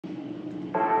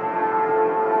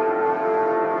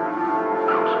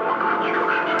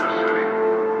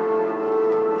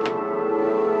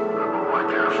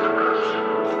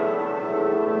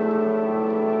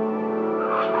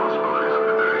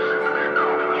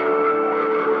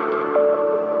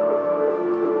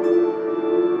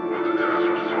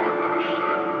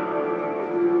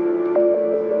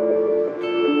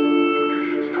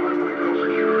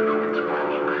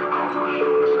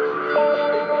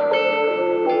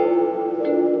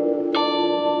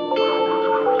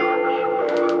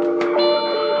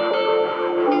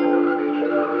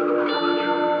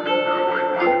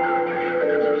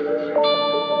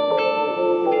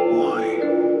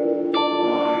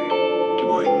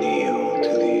kneel to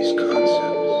these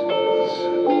concepts,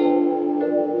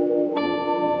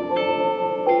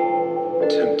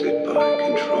 tempted by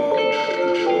controlled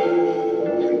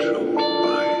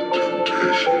by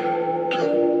temptation.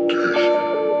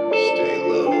 Stay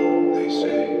low, they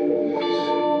say.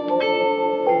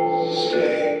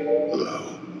 Stay low.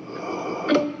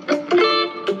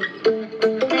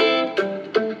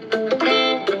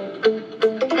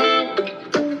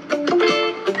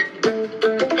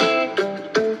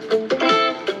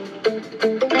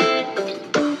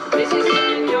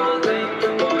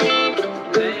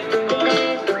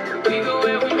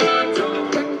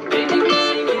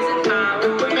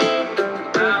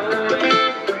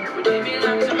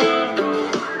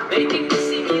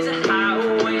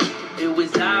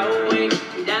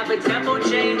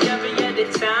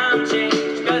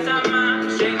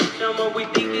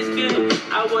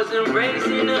 Raised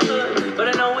in the hood, but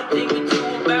I know one thing or two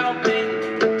about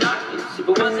pain. Darkness. If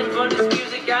it wasn't for this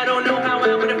music, I don't know how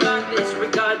I would have got this.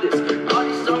 Regardless, all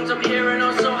these songs I'm hearing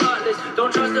are so heartless.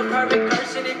 Don't trust a perfect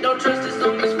person and don't trust a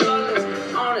song that's flawless.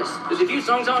 Honest, there's a few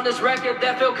songs on this record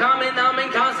that feel common. I'm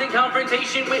in constant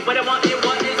confrontation with what I want and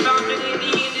what is common in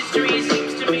the industry. It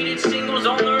seems to me that singles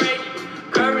on the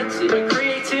radio, currency and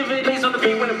creativity is on the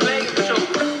beat when I play the show.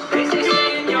 They say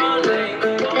stay in your lane.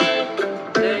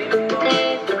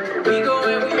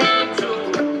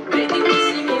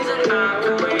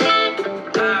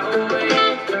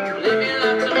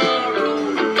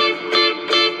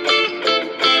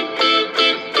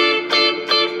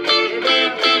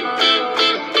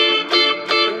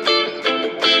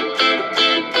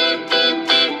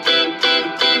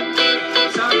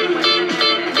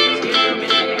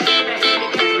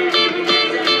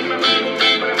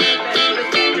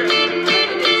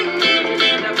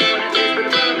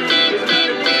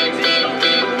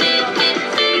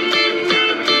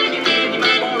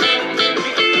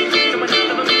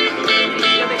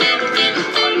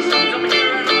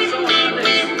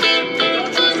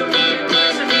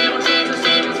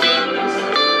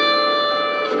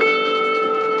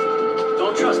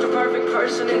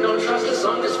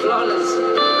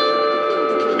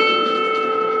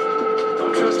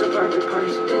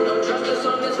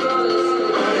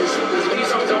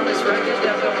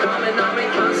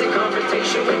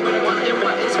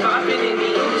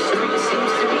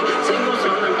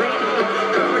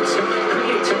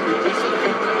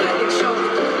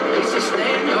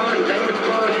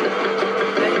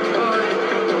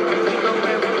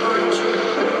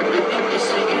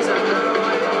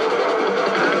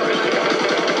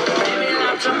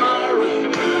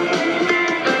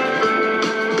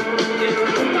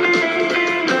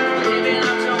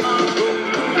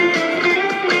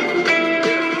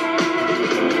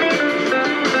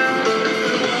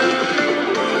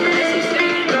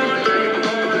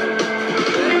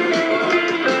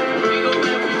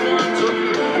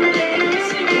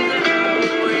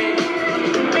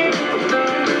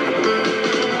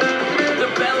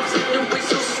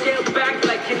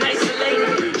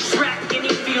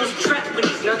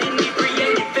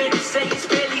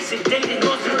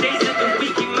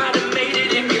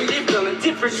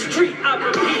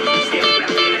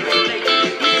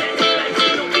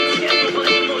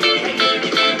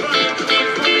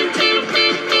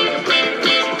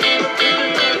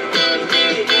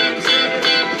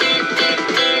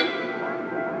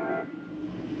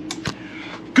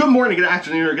 Good morning, good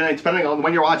afternoon, or good night, depending on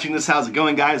when you're watching this. How's it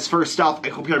going, guys? First off, I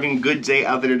hope you're having a good day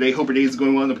out there today. Hope your day is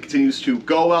going well and it continues to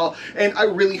go well. And I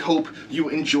really hope you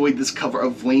enjoyed this cover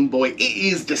of Lane Boy. It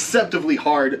is deceptively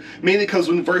hard, mainly because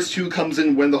when verse 2 comes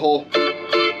in, when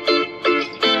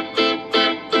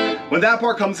that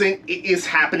part comes in, it is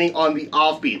happening on the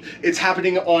offbeat. It's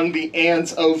happening on the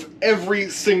ands of every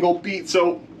single beat.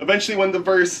 So eventually when the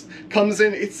verse comes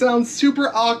in, it sounds super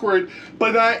awkward,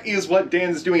 but that is what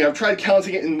Dan's doing. I've tried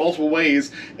counting it in multiple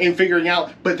ways and figuring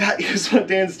out, but that is what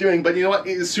Dan's doing. But you know what?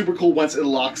 It is super cool once it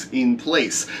locks in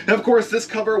place. And of course, this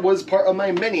cover was part of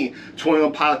my many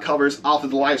 21 Pilot covers off of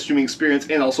the live streaming experience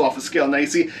and also off of Scale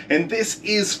Nicey. And this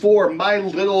is for my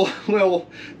little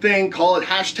thing, call it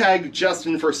hashtag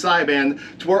Justin for Cyband,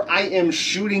 to where I am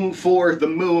shooting for the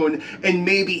moon and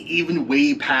maybe even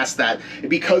way past that.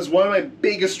 Because one of my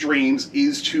biggest dreams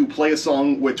is to play a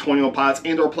song with 21 Pilots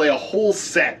and or play a whole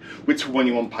set with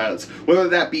 21 Pilots. Whether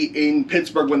that be in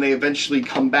Pittsburgh when they eventually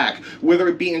come back, whether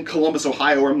it be in Columbus,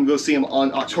 Ohio, where I'm going to go see them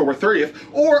on October 30th,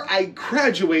 or I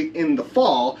graduate in the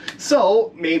fall.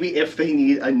 So maybe if they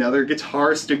need another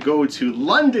guitarist to go to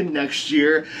London next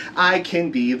year, I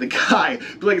can be the guy.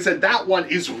 But like I said, that one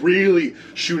is really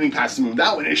shooting past the moon.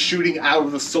 That one is shooting out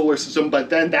of the solar system, but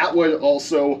then that would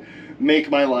also make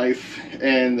my life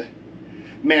and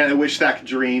man, I wish that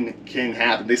dream can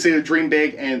happen. They say to dream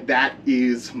big, and that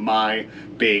is my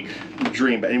big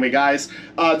dream. But anyway, guys,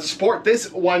 to support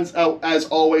this one, as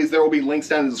always, there will be links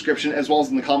down in the description as well as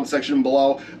in the comment section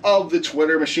below of the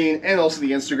Twitter machine and also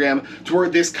the Instagram, to where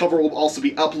this cover will also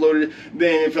be uploaded.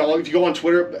 Then if you go on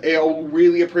Twitter, I'll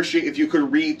really appreciate if you could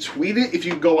retweet it. If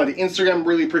you go on Instagram,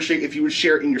 really appreciate if you would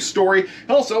share it in your story.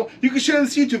 And also, you can share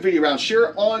this YouTube video around, share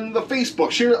it on the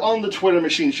Facebook, share it on the Twitter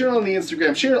machine, share it on the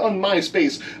Instagram, share it on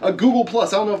MySpace, Google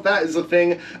Plus. I don't know if that is a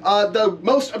thing. The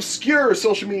most obscure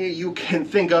social media you can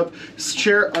think of,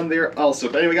 share it on there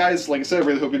also. But anyway, guys, like I said, I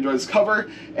really hope you enjoyed this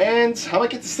cover, and I might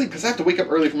get to sleep because I have to wake up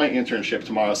early for my internship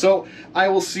tomorrow. So I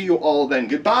will see you all then.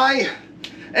 Goodbye,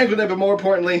 and good night, but more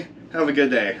importantly, have a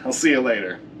good day. I'll see you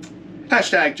later.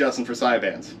 #Justin for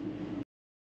Cybands.